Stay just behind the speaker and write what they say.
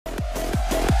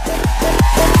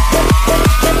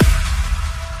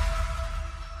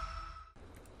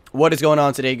What is going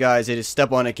on today, guys? It is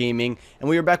Step On It Gaming, and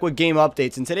we are back with game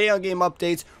updates. And today on game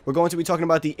updates, we're going to be talking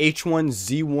about the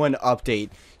H1Z1 update.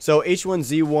 So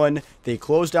H1Z1, they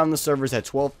closed down the servers at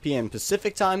 12 p.m.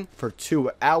 Pacific time for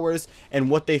 2 hours, and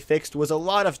what they fixed was a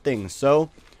lot of things. So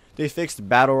they fixed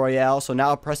Battle Royale, so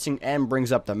now pressing M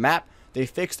brings up the map. They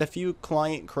fixed a few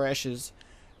client crashes.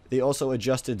 They also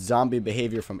adjusted zombie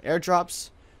behavior from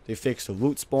airdrops. They fixed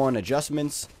loot spawn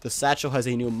adjustments. The satchel has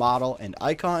a new model and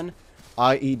icon.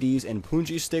 IEDs and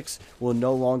punji sticks will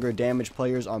no longer damage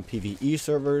players on PvE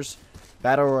servers.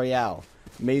 Battle Royale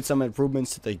made some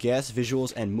improvements to the gas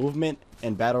visuals and movement,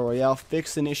 and Battle Royale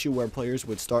fixed an issue where players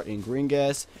would start in green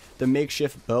gas. The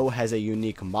makeshift bow has a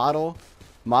unique model,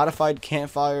 modified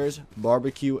campfires,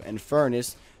 barbecue, and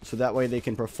furnace, so that way they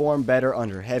can perform better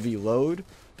under heavy load.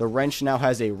 The wrench now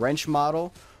has a wrench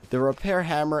model. The repair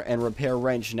hammer and repair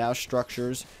wrench now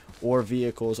structures or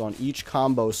vehicles on each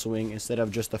combo swing instead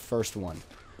of just the first one.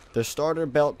 The starter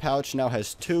belt pouch now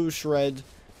has 2 shred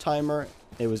timer.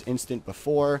 It was instant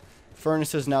before.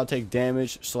 Furnaces now take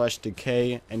damage /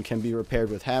 decay and can be repaired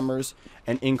with hammers,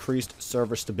 and increased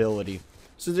server stability.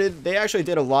 So they actually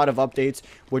did a lot of updates,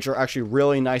 which are actually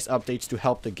really nice updates to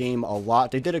help the game a lot.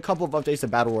 They did a couple of updates to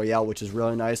Battle Royale, which is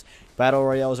really nice. Battle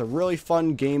Royale is a really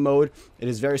fun game mode. It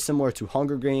is very similar to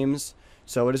Hunger Games,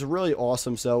 so it is really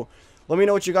awesome. So let me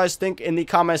know what you guys think in the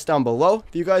comments down below.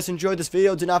 If you guys enjoyed this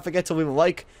video, do not forget to leave a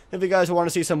like. If you guys want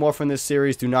to see some more from this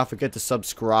series, do not forget to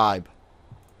subscribe.